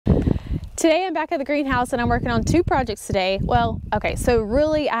Today I'm back at the greenhouse and I'm working on two projects today. Well, okay, so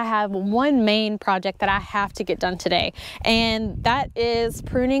really I have one main project that I have to get done today, and that is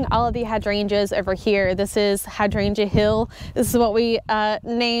pruning all of the hydrangeas over here. This is Hydrangea Hill. This is what we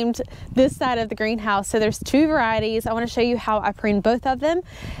named this side of the greenhouse. So there's two varieties. I want to show you how I prune both of them.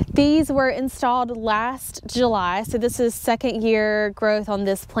 These were installed last July, so this is second year growth on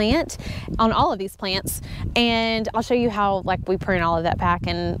this plant, on all of these plants, and I'll show you how we prune all of that back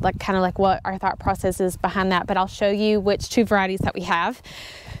and kind of what our thought process is behind that, but I'll show you which two varieties that we have.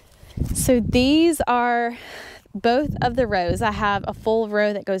 So these are both of the rows. I have a full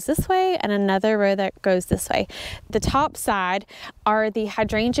row that goes this way and another row that goes this way. The top side are the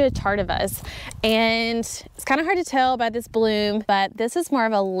Hydrangea Tardivas, and it's kind of hard to tell by this bloom, but this is more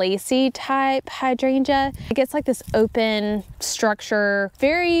of a lacy type hydrangea. It gets this open structure,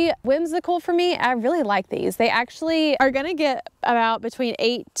 very whimsical for me. I really like these. They actually are going to get about between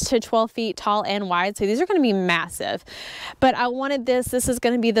 8 to 12 feet tall and wide, so these are going to be massive. But I wanted this is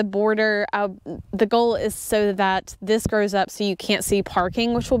going to be the border. The goal is so that this grows up so you can't see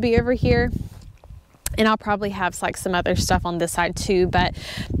parking, which will be over here. And I'll probably have some other stuff on this side too, but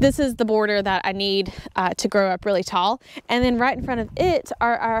this is the border that I need to grow up really tall. And then right in front of it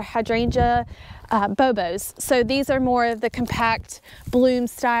are our Hydrangea Bobos. So these are more of the compact bloom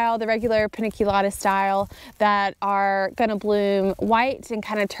style, the regular paniculata style, that are gonna bloom white and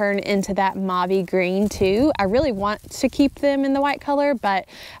kind of turn into that mauve green too. I really want to keep them in the white color, but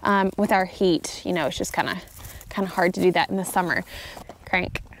with our heat, it's just kind of hard to do that in the summer.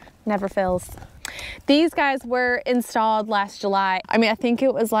 Crank, never fails. These guys were installed last July. I mean, I think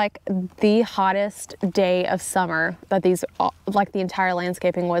it was the hottest day of summer that these, the entire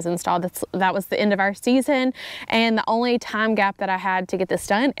landscaping was installed. That was the end of our season and the only time gap that I had to get this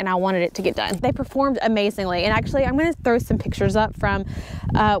done, and I wanted it to get done. They performed amazingly, and actually I'm going to throw some pictures up from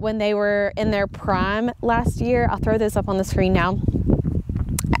when they were in their prime last year. I'll throw those up on the screen now.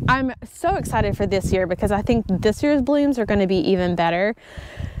 I'm so excited for this year because I think this year's blooms are going to be even better.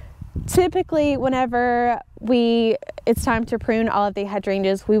 Typically, whenever it's time to prune all of the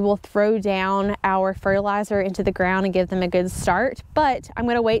hydrangeas, we will throw down our fertilizer into the ground and give them a good start. But I'm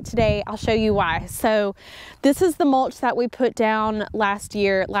going to wait today. I'll show you why. So this is the mulch that we put down last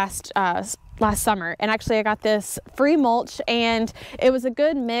summer, and actually I got this free mulch, and it was a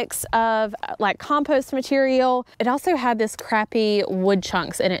good mix of compost material. It also had this crappy wood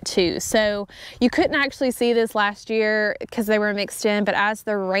chunks in it too, so you couldn't actually see this last year because they were mixed in, but as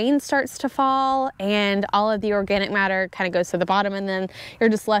the rain starts to fall and all of the organic matter kind of goes to the bottom, and then you're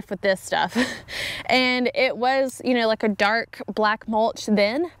just left with this stuff. And it was a dark black mulch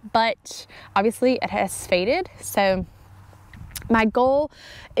then, but obviously it has faded. So my goal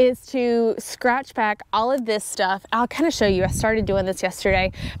is to scratch back all of this stuff. I'll kind of show you. I started doing this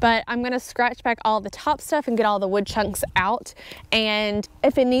yesterday, but I'm going to scratch back all the top stuff and get all the wood chunks out. And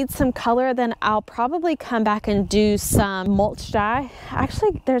if it needs some color, then I'll probably come back and do some mulch dye.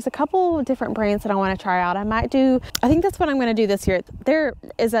 Actually, there's a couple different brands that I want to try out. I think that's what I'm going to do this year. There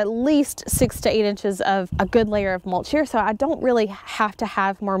is at least 6 to 8 inches of a good layer of mulch here, so I don't really have to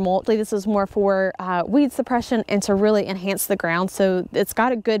have more mulch. This is more for weed suppression and to really enhance the ground. So it's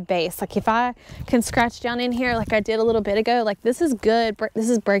got a good base. If I can scratch down in here like I did a little bit ago, this is good. This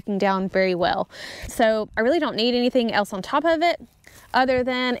is breaking down very well. So I really don't need anything else on top of it other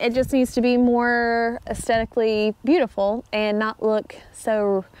than it just needs to be more aesthetically beautiful and not look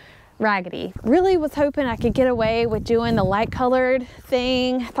so raggedy. Really was hoping I could get away with doing the light colored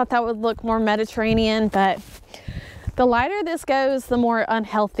thing. I thought that would look more Mediterranean, but the lighter this goes, the more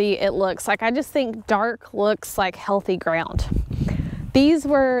unhealthy it looks. I just think dark looks like healthy ground. These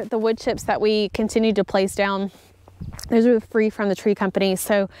were the wood chips that we continued to place down. Those are free from the tree company.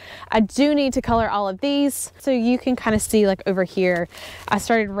 So I do need to color all of these. So you can kind of see over here, I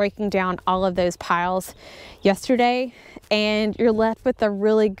started raking down all of those piles yesterday, and you're left with a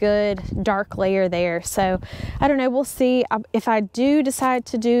really good dark layer there. So I don't know, we'll see. If I do decide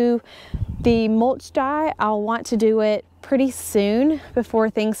to do the mulch dye, I'll want to do it pretty soon before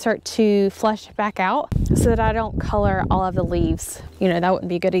things start to flush back out so that I don't color all of the leaves. That wouldn't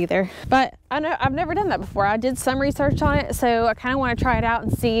be good either. But I know I've never done that before. I did some research on it, so I kind of want to try it out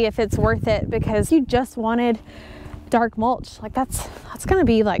and see if it's worth it, because you just wanted dark mulch. That's going to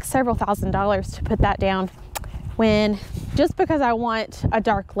be several $1,000s to put that down, when just because I want a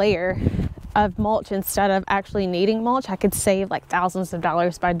dark layer of mulch instead of actually needing mulch, I could save thousands of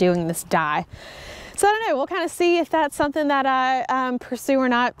dollars by doing this dye. So I don't know, we'll kind of see if that's something that I pursue or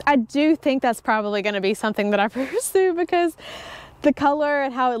not. I do think that's probably going to be something that I pursue, because the color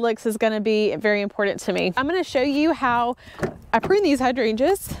and how it looks is going to be very important to me. I'm going to show you how I prune these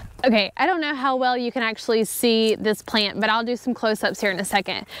hydrangeas. Okay, I don't know how well you can actually see this plant, but I'll do some close-ups here in a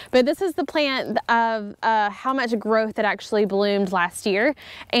second. But this is the plant of how much growth it actually bloomed last year.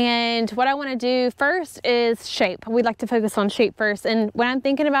 And what I want to do first is shape. We'd like to focus on shape first. And when I'm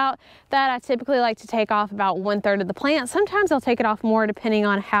thinking about that, I typically like to take off about 1/3 of the plant. Sometimes I'll take it off more depending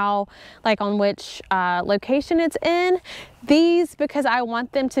on how, like on which location it's in. These, because I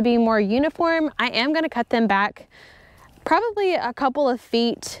want them to be more uniform, I am going to cut them back probably a couple of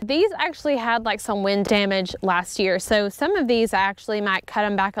feet. These actually had like some wind damage last year, so some of these I actually might cut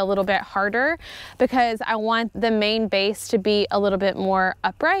them back a little bit harder because I want the main base to be a little bit more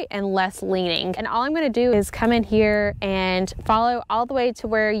upright and less leaning. And all I'm going to do is come in here and follow all the way to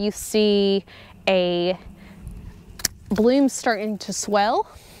where you see a bloom starting to swell.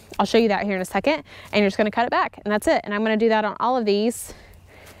 I'll show you that here in a second, and you're just going to cut it back, and that's it. And I'm going to do that on all of these.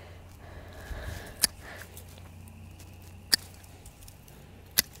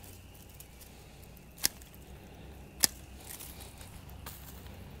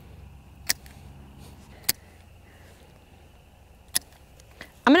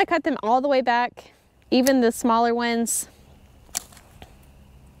 I'm going to cut them all the way back, even the smaller ones,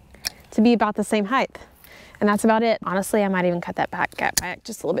 to be about the same height. And that's about it. Honestly, I might even cut that back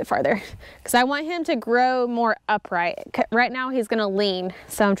just a little bit farther because I want him to grow more upright. Right now he's going to lean.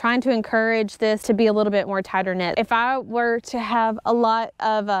 So I'm trying to encourage this to be a little bit more tighter knit. If I were to have a lot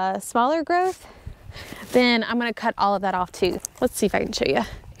of smaller growth, then I'm going to cut all of that off too. Let's see if I can show you.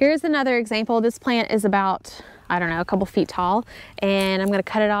 Here's another example. This plant is about, I don't know, a couple feet tall, and I'm going to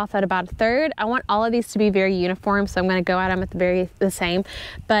cut it off at about 1/3. I want all of these to be very uniform, so I'm going to go at them at the same.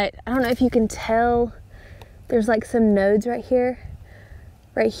 But I don't know if you can tell, there's like some nodes right here,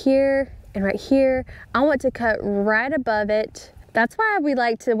 and right here. I want to cut right above it. That's why we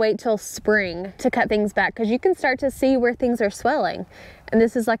like to wait till spring to cut things back, because you can start to see where things are swelling. And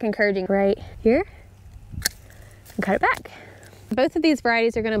this is like encouraging right here, and cut it back. Both of these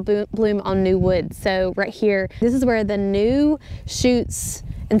varieties are going to bloom on new wood. So right here, this is where the new shoots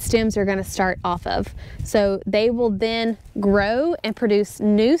and stems are going to start off of. So they will then grow and produce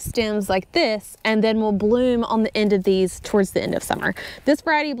new stems like this, and then will bloom on the end of these towards the end of summer. This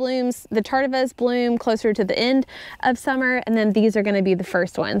variety blooms, the Tardivas bloom closer to the end of summer, and then these are going to be the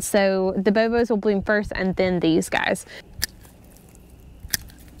first ones. So the Bobos will bloom first, and then these guys.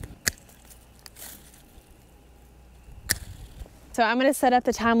 So I'm going to set up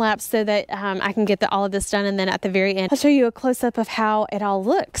the time lapse so that I can get all of this done, and then at the very end I'll show you a close-up of how it all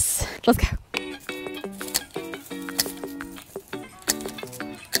looks. Let's go.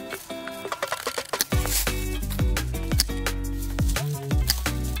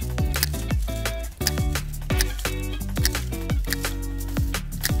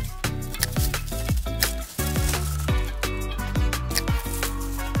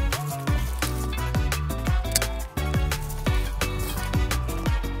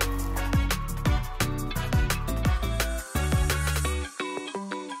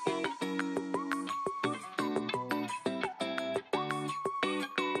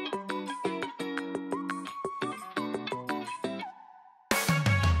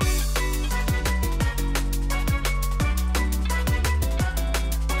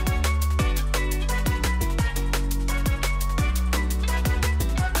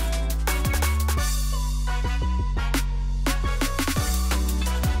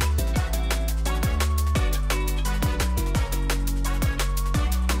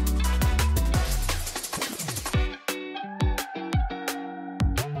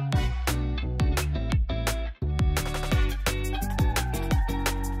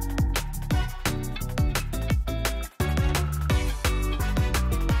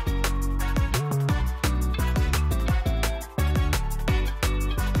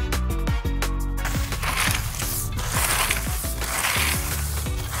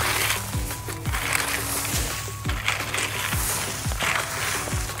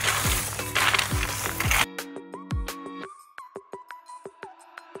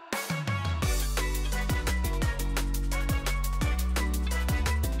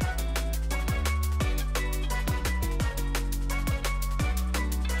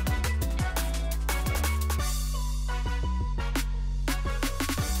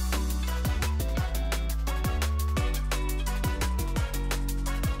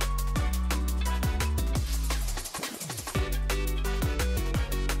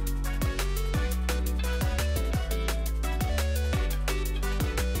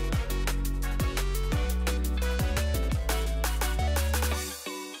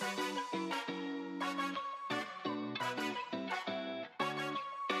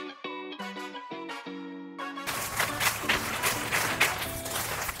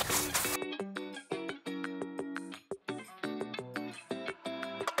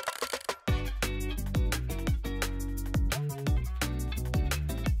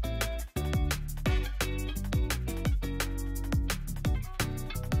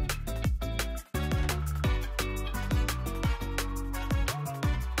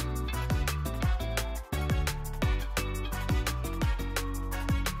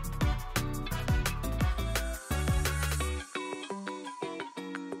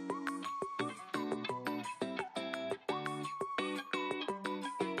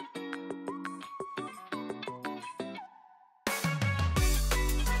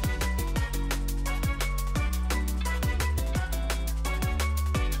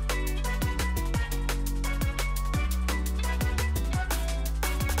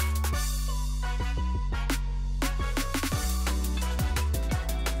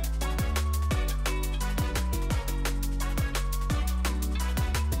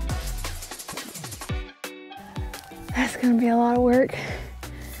 That's gonna be a lot of work.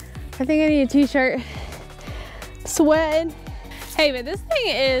 I think I need a t-shirt. Sweating. Hey, but this thing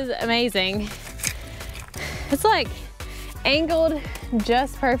is amazing. It's like angled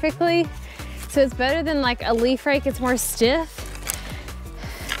just perfectly. So it's better than like a leaf rake, it's more stiff.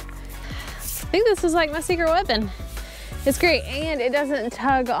 I think this is like my secret weapon. It's great, and it doesn't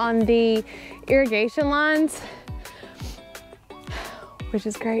tug on the irrigation lines, which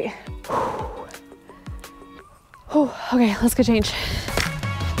is great. Whew. Okay, let's go change.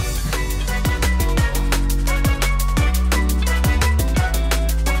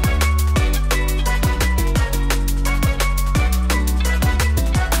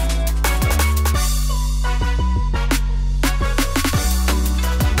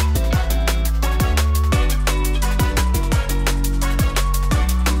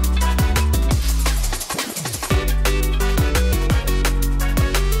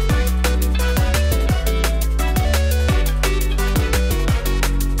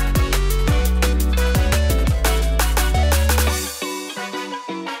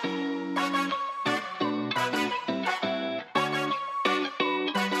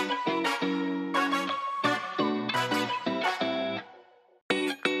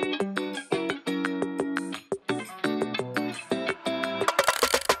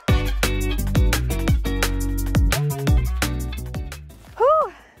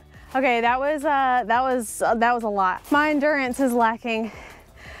 Okay, that was a lot. My endurance is lacking.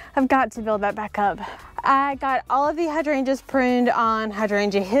 I've got to build that back up. I got all of the hydrangeas pruned on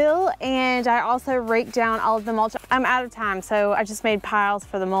Hydrangea Hill, and I also raked down all of the mulch. I'm out of time, so I just made piles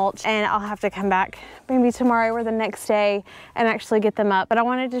for the mulch, and I'll have to come back maybe tomorrow or the next day and actually get them up. But I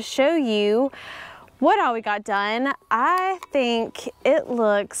wanted to show you what all we got done. I think it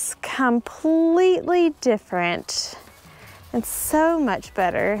looks completely different. It's so much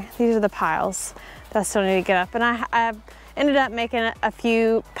better. These are the piles that I still need to get up. And I ended up making a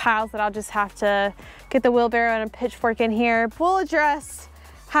few piles that I'll just have to get the wheelbarrow and a pitchfork in here. We'll address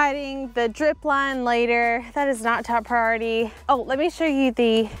hiding the drip line later. That is not top priority. Oh, let me show you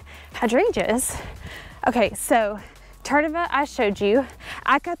the hydrangeas. Okay, so Tardiva, I showed you.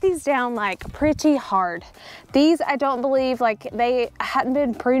 I cut these down like pretty hard. These, I don't believe, like they hadn't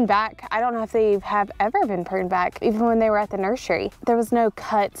been pruned back. I don't know if they have ever been pruned back, even when they were at the nursery. There was no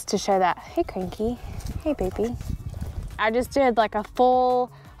cuts to show that. Hey, Cranky. Hey, baby. I just did like a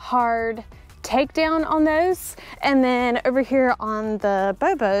full hard takedown on those. And then over here on the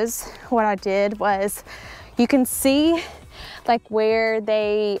Bobos, what I did was, you can see like where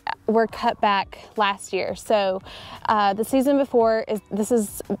they were cut back last year. So the season before, this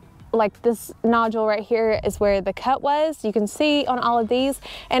is like this nodule right here is where the cut was. You can see on all of these,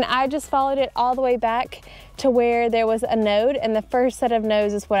 and I just followed it all the way back to where there was a node, and the first set of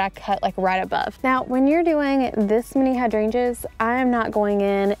nodes is what I cut like right above. Now, when you're doing this many hydrangeas, I am not going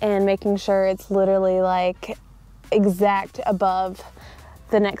in and making sure it's literally like exact above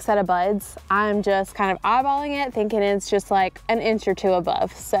the next set of buds. I'm just kind of eyeballing it, thinking it's just like an inch or two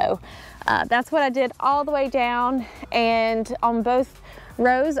above. So that's what I did all the way down, and on both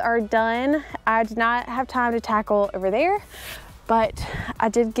rows are done. I did not have time to tackle over there, but I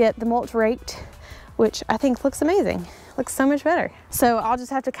did get the mulch raked, which I think looks amazing. Looks so much better. So I'll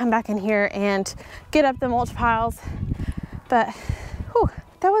just have to come back in here and get up the mulch piles. But whew,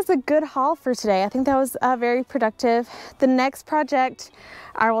 that was a good haul for today. I think that was very productive. The next project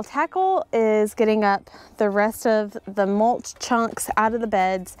I will tackle is getting up the rest of the mulch chunks out of the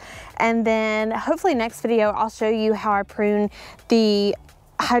beds. And then hopefully next video, I'll show you how I prune the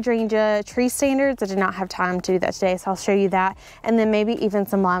hydrangea tree standards. I did not have time to do that today, so I'll show you that. And then maybe even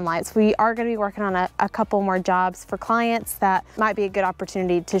some limelights. We are going to be working on a couple more jobs for clients that might be a good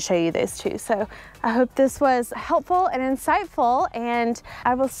opportunity to show you those too. So I hope this was helpful and insightful, and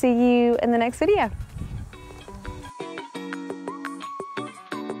I will see you in the next video.